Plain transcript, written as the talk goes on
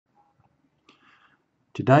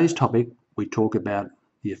Today's topic, we talk about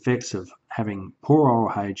the effects of having poor oral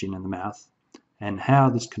hygiene in the mouth and how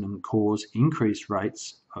this can cause increased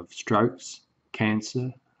rates of strokes,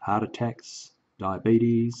 cancer, heart attacks,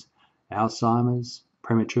 diabetes, Alzheimer's,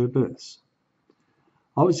 premature births.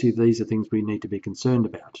 Obviously, these are things we need to be concerned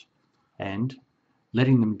about, and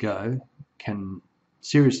letting them go can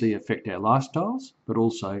seriously affect our lifestyles, but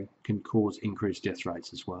also can cause increased death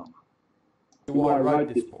rates as well. Why I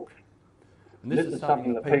wrote this book. And this is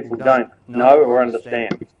something that people don't know or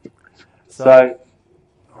understand. So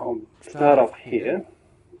I'll start off here.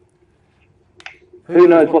 Who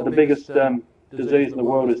knows what the biggest disease in the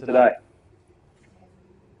world is today?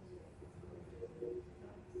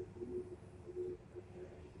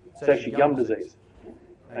 It's actually gum disease.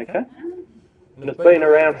 Okay? And it's been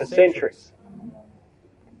around for centuries.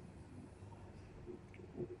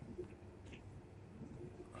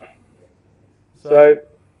 So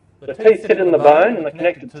the teeth sit in the bone and they're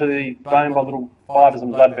connected to the bone by little fibres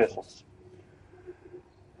and blood vessels.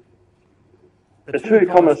 The two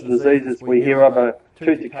commonest diseases we hear of are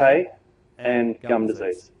tooth decay and gum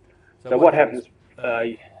disease. So what happens,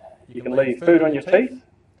 you can leave food on your teeth,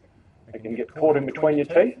 it can get caught in between your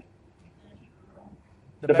teeth.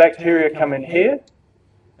 The bacteria come in here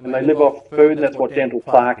and they live off food, and that's what dental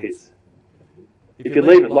plaque is. If you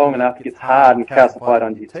leave it long enough, it gets hard and calcified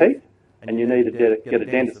under your teeth, and you need to get a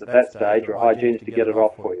dentist at that stage or a hygienist to get it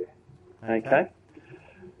off for you. Okay?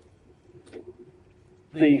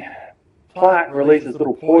 The plaque releases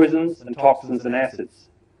little poisons and toxins and acids.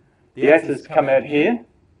 The acids come out here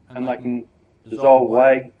and they can dissolve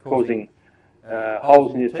away, causing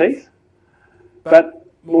holes in your teeth. But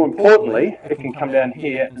more importantly, it can come down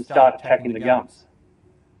here and start attacking the gums.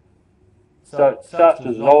 So it starts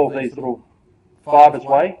to dissolve these little fibres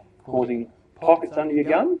away, causing pockets under your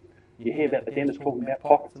gum. You hear about the dentist talking about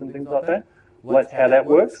pockets and things like that. Well, that's how that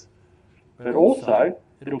works. But also,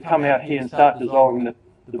 it'll come out here and start dissolving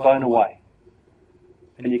the bone away.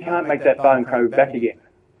 And you can't make that bone grow back again.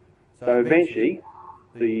 So eventually,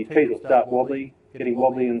 the teeth will start getting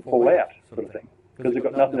wobbly and fall out, sort of thing, because they've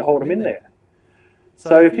got nothing to hold them in there.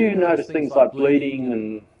 So if you notice things like bleeding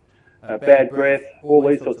and bad breath, all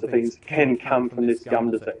these sorts of things can come from this gum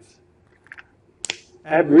disease.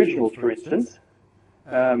 Aboriginals, for instance,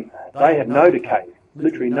 they had no decay,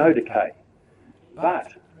 literally no decay,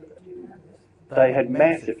 but they had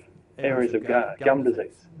massive areas of gum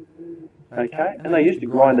disease. Okay, and they used to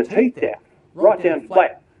grind the teeth down, right down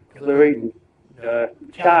flat, because they were eating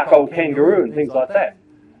charcoal kangaroo and things like that.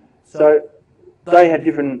 So they had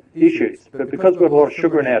different issues, but because we've got a lot of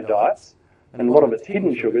sugar in our diets, and a lot of it's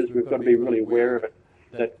hidden sugars, we've got to be really aware of it,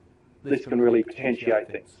 that this can really potentiate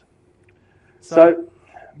things. So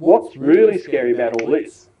what's really scary about all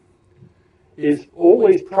this is all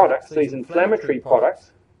these products, these inflammatory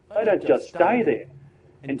products, they don't just stay there.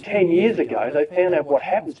 And 10 years ago, they found out what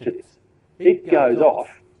happens to this. It goes off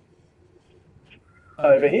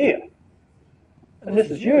over here. And this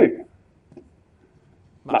is you.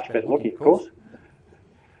 Much better looking, of course.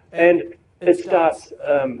 And it starts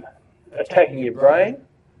attacking your brain.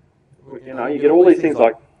 You know, you get all these things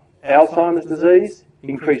like Alzheimer's disease,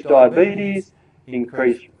 increased diabetes,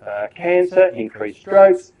 increased cancer, increased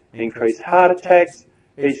strokes, increased heart attacks,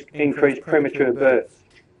 increased premature births.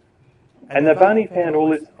 And they've only found all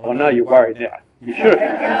this. I know you're worried now. You should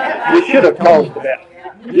have told us about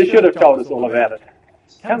it. You should have told us all about it.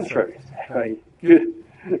 Come through. Good.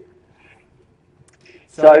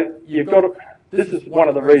 So you've got to. This is one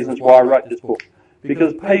of the reasons why I wrote this book,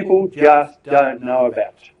 because people just don't know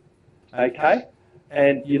about it. Okay,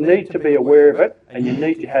 and you need to be aware of it, and you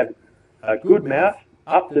need to have a good mouth,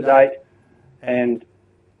 up to date, and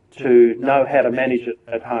to know how to manage it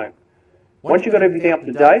at home. Once you've got everything up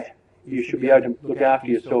to date, you should be able to look after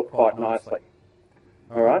yourself quite nicely.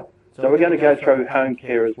 All right? So we're going to go through home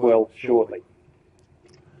care as well shortly.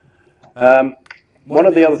 One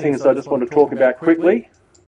of the other things I just want to talk about quickly